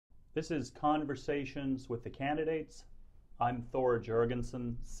This is Conversations with the Candidates. I'm Thor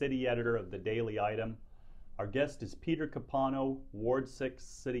Jourgensen, City Editor of the Daily Item. Our guest is Peter Capano, Ward 6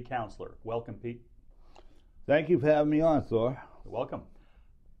 City Councilor. Welcome, Pete. Thank you for having me on, Thor. You're welcome.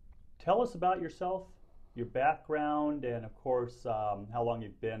 Tell us about yourself, your background, and of course, how long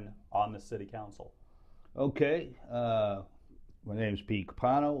you've been on the City Council. Okay, my name is Pete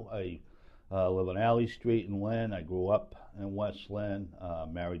Capano. I live on Alley Street in Lynn. I grew up in West Lynn,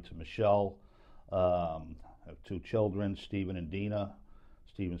 married to Michelle. Have two children, Stephen and Dina.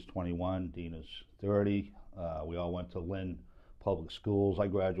 Stephen's 21, Dina's 30. We all went to Lynn Public Schools. I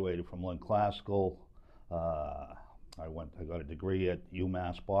graduated from Lynn Classical. I got a degree at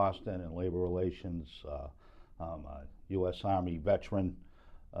UMass Boston in labor relations. I'm a U.S. Army veteran.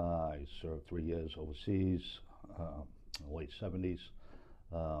 I served 3 years overseas in the late 70s.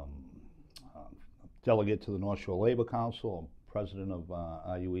 Delegate to the North Shore Labor Council. I'm president of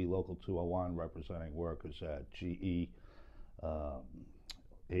IUE Local 201, representing workers at GE,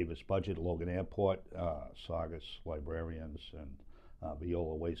 Avis Budget, Logan Airport, Saugus Librarians, and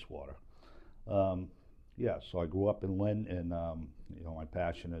Viola Wastewater. So I grew up in Lynn, and my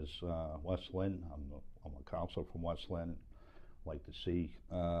passion is West Lynn. I'm a counselor from West Lynn. Like to see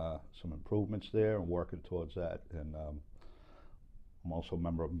some improvements there and working towards that. And I'm also a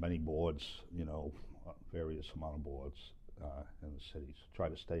member of many boards, various amount of boards in the cities. Try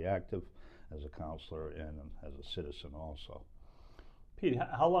to stay active as a counselor and as a citizen also. Pete,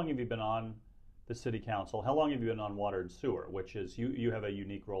 how long have you been on the City Council? How long have you been on Water and Sewer, which is, you have a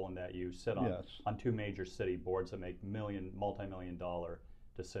unique role in that you sit on two major city boards that make multi-million dollar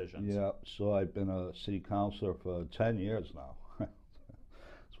decisions. Yeah, so I've been a city councilor for 10 years now.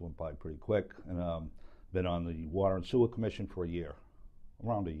 It's went by pretty quick. And been on the Water and Sewer Commission for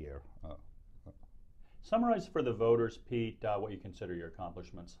around a year. Summarize for the voters, Pete, what you consider your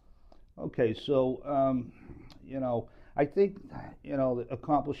accomplishments. Okay, so, I think, the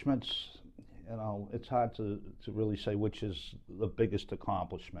accomplishments, it's hard to really say which is the biggest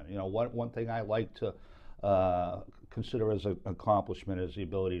accomplishment. One thing I like to consider as an accomplishment is the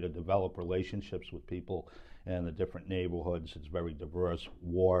ability to develop relationships with people in the different neighborhoods. It's a very diverse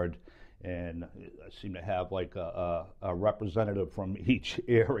ward, and I seem to have like a representative from each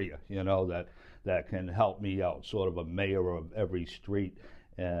area, that can help me out, sort of a mayor of every street,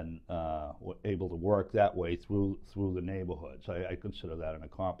 and able to work that way through the neighborhoods. I consider that an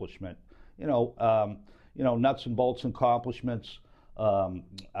accomplishment. Nuts and bolts accomplishments.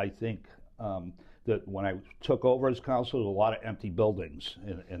 I think that when I took over as councilor, there were a lot of empty buildings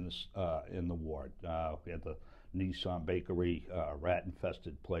in the ward. We had the Nissan Bakery,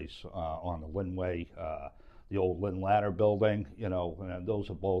 rat-infested place on the Linway, the old Lynn Ladder building. And those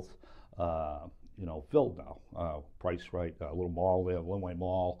are both filled now. Price Right, a little mall there, Linway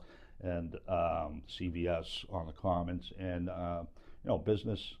Mall, and CVS on the Commons, and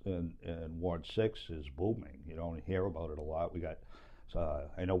business in Ward 6 is booming. You don't hear about it a lot.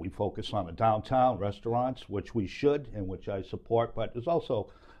 I know we focus on the downtown restaurants, which we should and which I support, but there's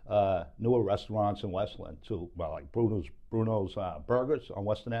also newer restaurants in West Lynn too. Well, like Bruno's Burgers on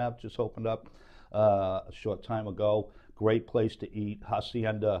Western Ave just opened up a short time ago. Great place to eat.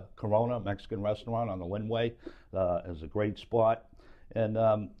 Hacienda Corona, Mexican restaurant on the Linway, is a great spot. And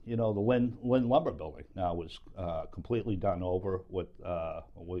the Lynn Lumber Building now is completely done over with.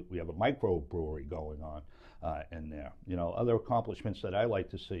 We have a microbrewery going on in there. Other accomplishments that I like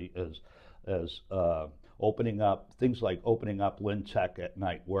to see is opening up Lynn Tech at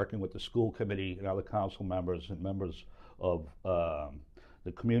night, working with the school committee and other council members and members of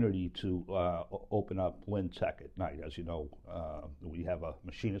the community to open up Lynn Tech at night. As you know, we have a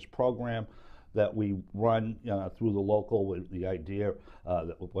machinist program that we run through the local with the idea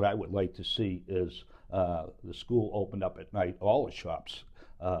that what I would like to see is the school opened up at night, all the shops,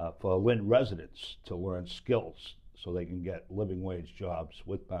 for Lynn residents to learn skills so they can get living wage jobs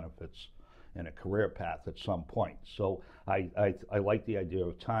with benefits and a career path at some point. So I like the idea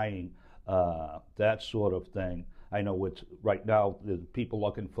of tying that sort of thing. I know right now the people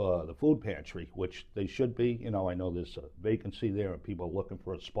looking for the food pantry, which they should be. I know there's a vacancy there and people are looking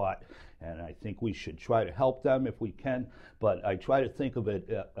for a spot, and I think we should try to help them if we can. But I try to think of it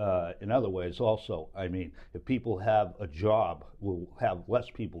in other ways also. I mean, if people have a job, we'll have less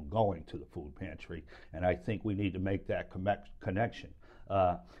people going to the food pantry, and I think we need to make that connection.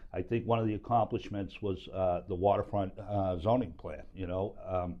 I think one of the accomplishments was the waterfront zoning plan.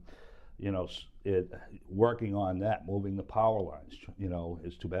 Working on that, moving the power lines.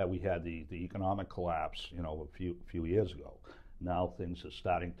 It's too bad we had the economic collapse, a few years ago. Now things are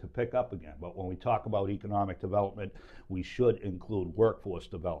starting to pick up again. But when we talk about economic development, we should include workforce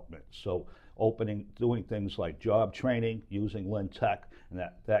development. So doing things like job training, using Lynn Tech, and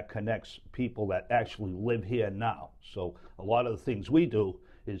that connects people that actually live here now. So a lot of the things we do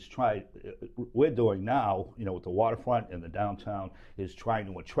is we're doing now, with the waterfront and the downtown, is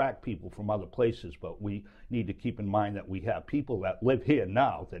trying to attract people from other places, but we need to keep in mind that we have people that live here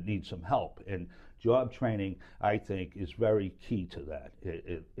now that need some help. And job training, I think, is very key to that.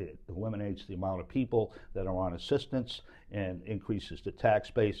 It eliminates the amount of people that are on assistance and increases the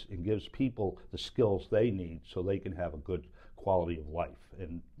tax base and gives people the skills they need so they can have a good quality of life.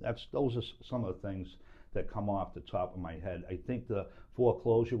 And those are some of the things that come off the top of my head. I think the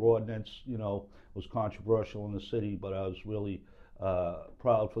foreclosure ordinance, was controversial in the city, but I was really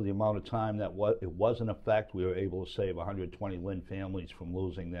proud for the amount of time that it was in effect. We were able to save 120 Lynn families from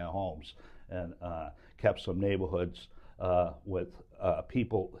losing their homes, and kept some neighborhoods with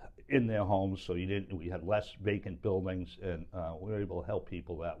people in their homes, so we had less vacant buildings, and we were able to help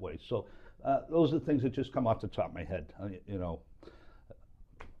people that way. So those are the things that just come off the top of my head.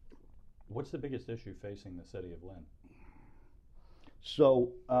 What's the biggest issue facing the city of Lynn?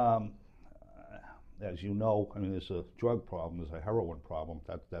 So, as you know, there's a drug problem, there's a heroin problem.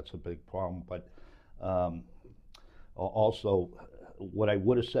 That's a big problem. But also, what I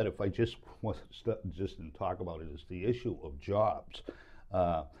would have said if I just didn't talk about it is the issue of jobs.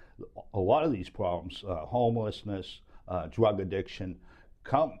 A lot of these problems, homelessness, drug addiction,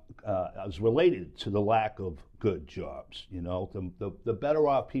 is related to the lack of good jobs. The better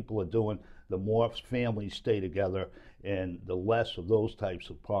off people are doing, the more families stay together, and the less of those types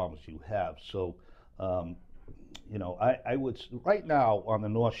of problems you have. So, I would, right now on the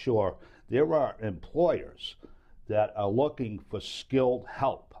North Shore, there are employers that are looking for skilled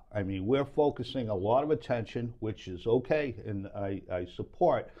help. We're focusing a lot of attention, which is okay, and I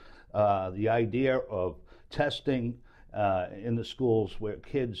support the idea of testing in the schools where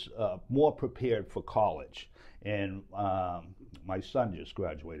kids are more prepared for college. And my son just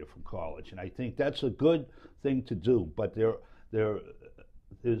graduated from college, and I think that's a good thing to do. But there's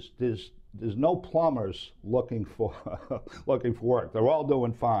no plumbers looking for looking for work. They're all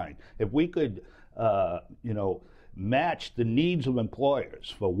doing fine. If we could, match the needs of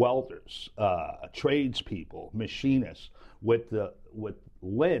employers for welders, tradespeople, machinists, with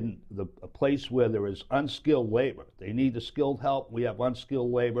Lynn, a place where there is unskilled labor. They need the skilled help. We have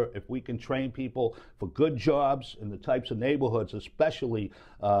unskilled labor. If we can train people for good jobs in the types of neighborhoods, especially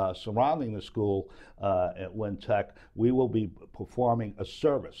surrounding the school at Lynn Tech, we will be performing a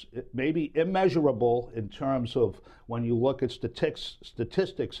service. It may be immeasurable in terms of when you look at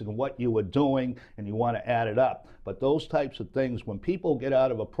statistics and what you are doing and you want to add it up. But those types of things, when people get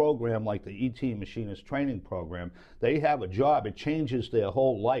out of a program like the ET Machinist Training Program, they have a job. It changes their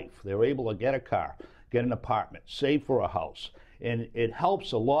whole life. They're able to get a car, get an apartment, save for a house. And it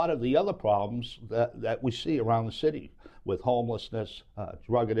helps a lot of the other problems that we see around the city with homelessness,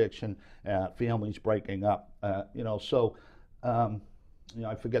 drug addiction, families breaking up.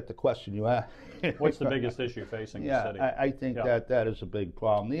 I forget the question you asked. What's the biggest issue facing the city? I think that is a big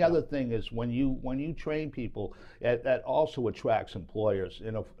problem. The other thing is when you train people, that also attracts employers.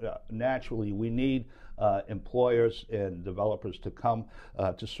 Naturally, we need employers and developers to come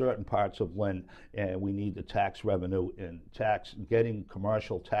to certain parts of Lynn, and we need the tax revenue. And getting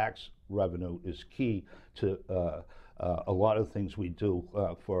commercial tax revenue is key to a lot of things we do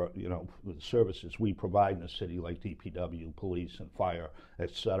for the services we provide in the city, like DPW, police, and fire,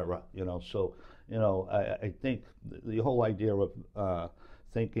 etc. So I think the whole idea of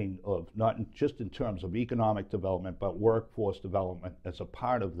thinking of not just in terms of economic development, but workforce development as a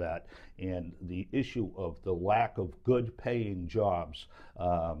part of that, and the issue of the lack of good paying jobs,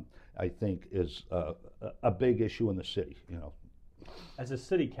 I think is a big issue in the city. As a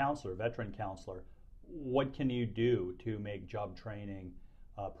city councilor, veteran councilor, what can you do to make job training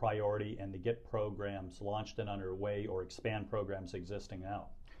a priority and to get programs launched and underway or expand programs existing now?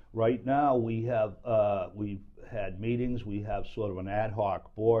 Right now, we've had meetings. We have sort of an ad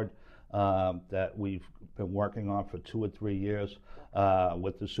hoc board that we've been working on for 2 or 3 years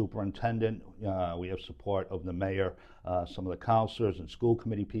with the superintendent. We have support of the mayor. Some of the councilors and school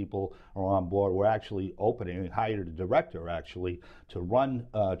committee people are on board. We're actually hired a director actually to run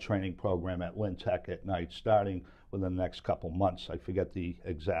a training program at Lynn Tech at night, starting within the next couple months. I forget the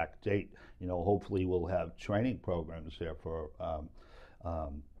exact date. Hopefully we'll have training programs there for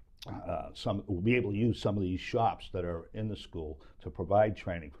we'll be able to use some of these shops that are in the school to provide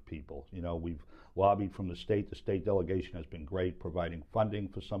training for people. You know, we've lobbied from the state. The state delegation has been great providing funding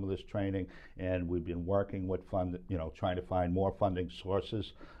for some of this training, and we've been working with trying to find more funding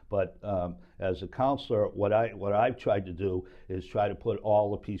sources. But as a counselor, what I've tried to do is try to put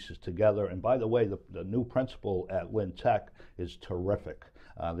all the pieces together. And by the way, the new principal at Lynn Tech is terrific.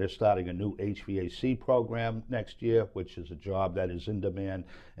 They're starting a new HVAC program next year, which is a job that is in demand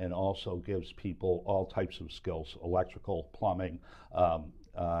and also gives people all types of skills: electrical, plumbing,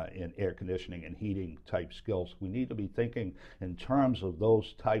 and air conditioning and heating type skills. We need to be thinking in terms of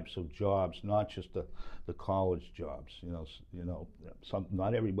those types of jobs, not just the college jobs.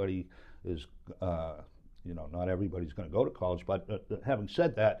 Not everybody is. Not everybody's going to go to college, but having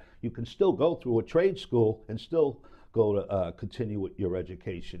said that, you can still go through a trade school and still go to continue with your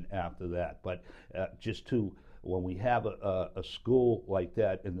education after that. But when we have a school like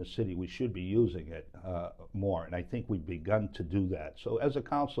that in the city, we should be using it more, and I think we've begun to do that. So as a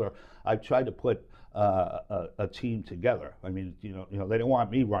counselor, I've tried to put a team together. I mean, they don't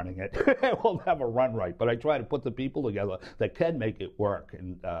want me running it. It will never run right, but I try to put the people together that can make it work.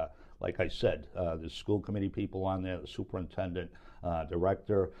 And like I said, there's school committee people on there, the superintendent,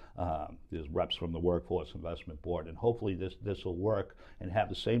 director, there's reps from the Workforce Investment Board, and hopefully this will work and have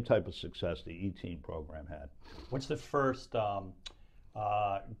the same type of success the E-Team program had. What's the first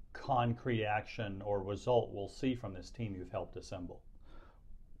concrete action or result we'll see from this team you've helped assemble?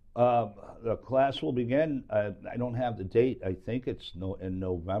 The class will begin. I don't have the date. I think it's in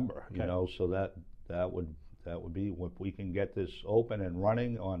November. Okay. So that would be if we can get this open and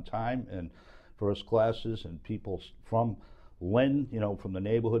running on time, and first classes and people from Lynn, from the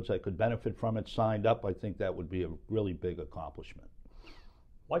neighborhoods that could benefit from it signed up. I think that would be a really big accomplishment.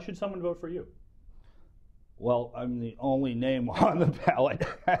 Why should someone vote for you? Well, I'm the only name on the ballot,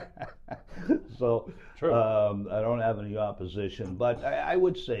 so True. I don't have any opposition. But I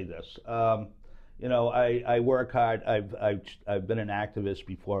would say this: I work hard. I've been an activist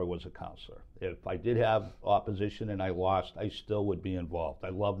before I was a counselor. If I did have opposition and I lost, I still would be involved. I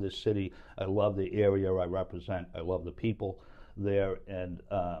love this city. I love the area I represent. I love the people there, and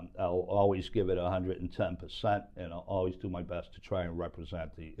I'll always give it 110%, and I'll always do my best to try and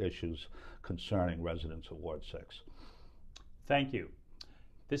represent the issues concerning residents of Ward 6. Thank you.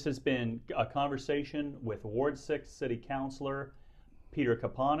 This has been a conversation with Ward 6 City Councilor Peter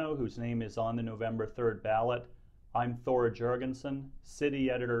Capano, whose name is on the November 3rd ballot. I'm Thor Jourgensen, City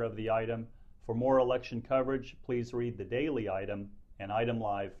Editor of The Item. For more election coverage, please read The Daily Item and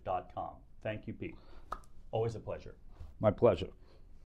itemlive.com. Thank you, Pete. Always a pleasure. My pleasure.